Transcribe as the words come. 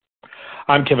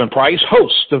I'm Kevin Price,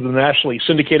 host of the nationally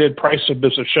syndicated Price of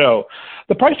Business show.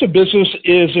 The Price of Business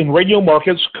is in radio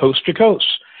markets coast to coast,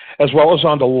 as well as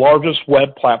on the largest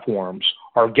web platforms.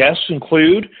 Our guests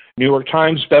include New York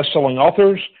Times bestselling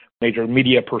authors, major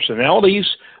media personalities,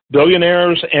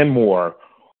 billionaires, and more.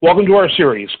 Welcome to our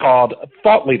series called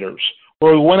Thought Leaders,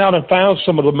 where we went out and found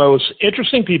some of the most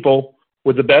interesting people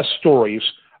with the best stories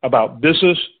about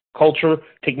business, culture,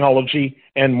 technology,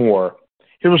 and more.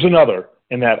 Here's another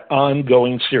in that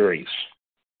ongoing series.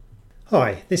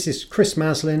 Hi, this is Chris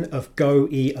Maslin of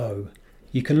GoEO.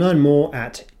 You can learn more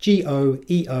at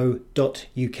goeo.uk.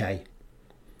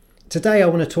 Today I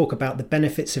want to talk about the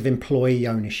benefits of employee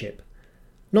ownership,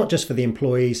 not just for the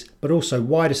employees, but also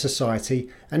wider society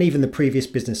and even the previous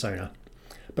business owner.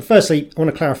 But firstly, I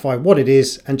want to clarify what it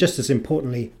is and just as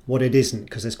importantly, what it isn't,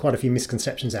 because there's quite a few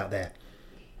misconceptions out there.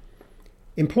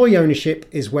 Employee ownership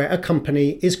is where a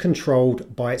company is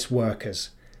controlled by its workers.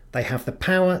 They have the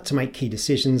power to make key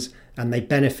decisions and they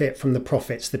benefit from the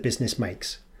profits the business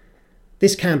makes.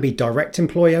 This can be direct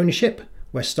employee ownership,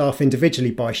 where staff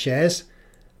individually buy shares.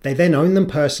 They then own them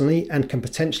personally and can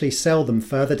potentially sell them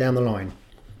further down the line.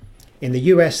 In the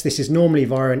US, this is normally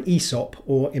via an ESOP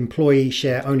or employee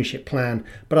share ownership plan,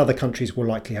 but other countries will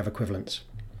likely have equivalents.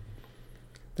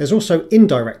 There's also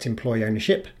indirect employee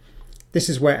ownership. This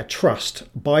is where a trust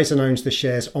buys and owns the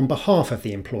shares on behalf of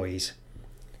the employees.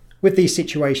 With these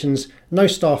situations, no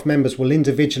staff members will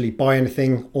individually buy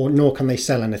anything nor can they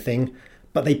sell anything,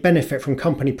 but they benefit from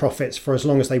company profits for as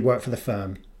long as they work for the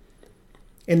firm.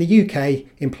 In the UK,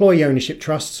 employee ownership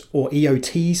trusts, or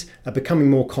EOTs, are becoming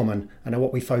more common and are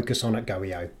what we focus on at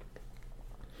GoEO.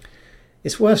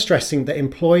 It's worth stressing that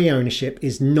employee ownership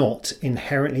is not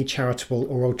inherently charitable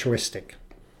or altruistic.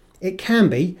 It can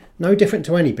be, no different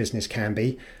to any business can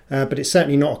be, but it's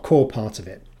certainly not a core part of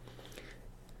it.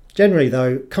 Generally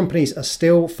though, companies are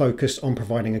still focused on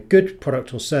providing a good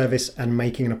product or service and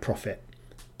making a profit.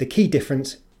 The key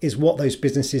difference is what those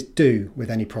businesses do with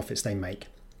any profits they make.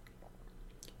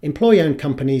 Employee-owned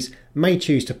companies may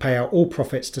choose to pay out all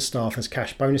profits to staff as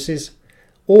cash bonuses,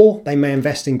 or they may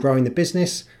invest in growing the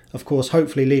business, of course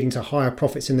hopefully leading to higher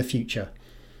profits in the future.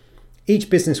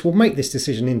 Each business will make this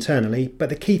decision internally, but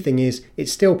the key thing is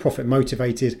it's still profit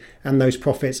motivated and those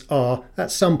profits are,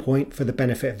 at some point, for the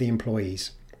benefit of the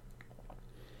employees.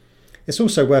 It's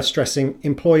also worth stressing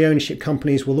employee ownership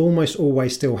companies will almost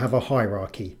always still have a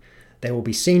hierarchy. There will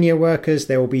be senior workers,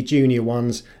 there will be junior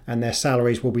ones, and their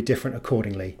salaries will be different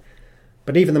accordingly.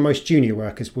 But even the most junior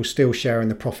workers will still share in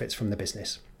the profits from the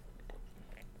business.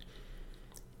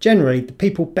 Generally, the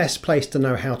people best placed to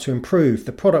know how to improve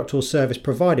the product or service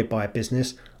provided by a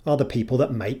business are the people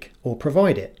that make or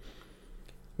provide it.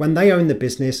 When they own the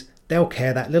business, they'll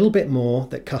care that little bit more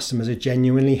that customers are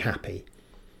genuinely happy.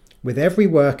 With every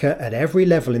worker at every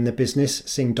level in the business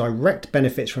seeing direct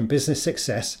benefits from business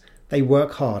success, they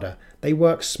work harder, they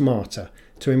work smarter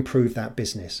to improve that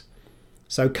business.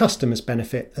 So customers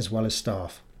benefit as well as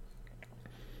staff.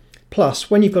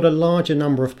 Plus, when you've got a larger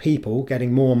number of people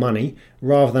getting more money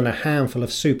rather than a handful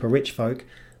of super rich folk,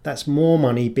 that's more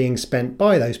money being spent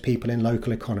by those people in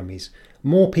local economies,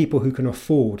 more people who can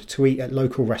afford to eat at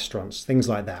local restaurants, things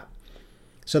like that.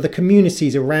 So the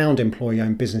communities around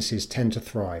employee-owned businesses tend to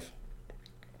thrive.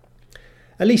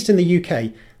 At least in the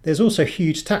UK, there's also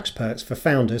huge tax perks for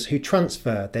founders who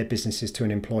transfer their businesses to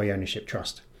an employee ownership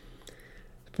trust.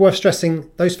 It's worth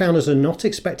stressing, those founders are not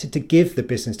expected to give the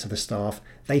business to the staff,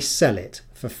 they sell it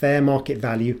for fair market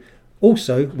value,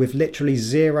 also with literally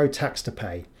zero tax to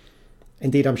pay.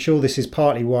 Indeed, I'm sure this is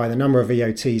partly why the number of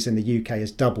EOTs in the UK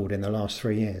has doubled in the last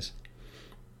 3 years.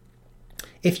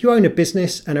 If you own a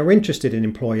business and are interested in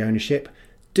employee ownership,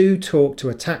 do talk to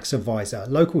a tax advisor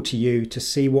local to you to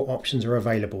see what options are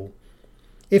available.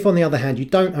 If on the other hand you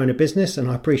don't own a business, and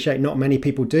I appreciate not many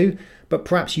people do, but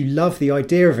perhaps you love the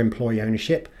idea of employee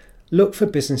ownership, look for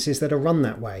businesses that are run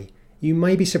that way. You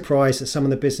may be surprised that some of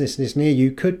the businesses near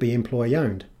you could be employee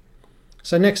owned.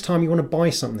 So next time you want to buy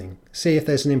something, see if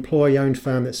there's an employee owned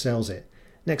firm that sells it.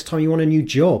 Next time you want a new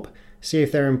job, see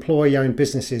if there are employee owned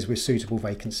businesses with suitable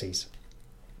vacancies.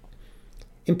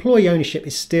 Employee ownership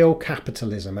is still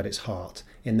capitalism at its heart,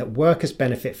 in that workers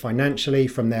benefit financially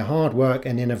from their hard work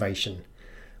and innovation.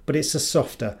 But it's a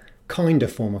softer, kinder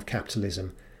form of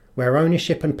capitalism, where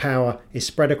ownership and power is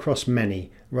spread across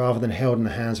many rather than held in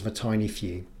the hands of a tiny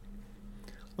few.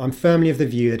 I'm firmly of the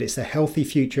view that it's the healthy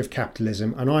future of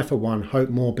capitalism, and I for one hope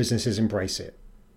more businesses embrace it.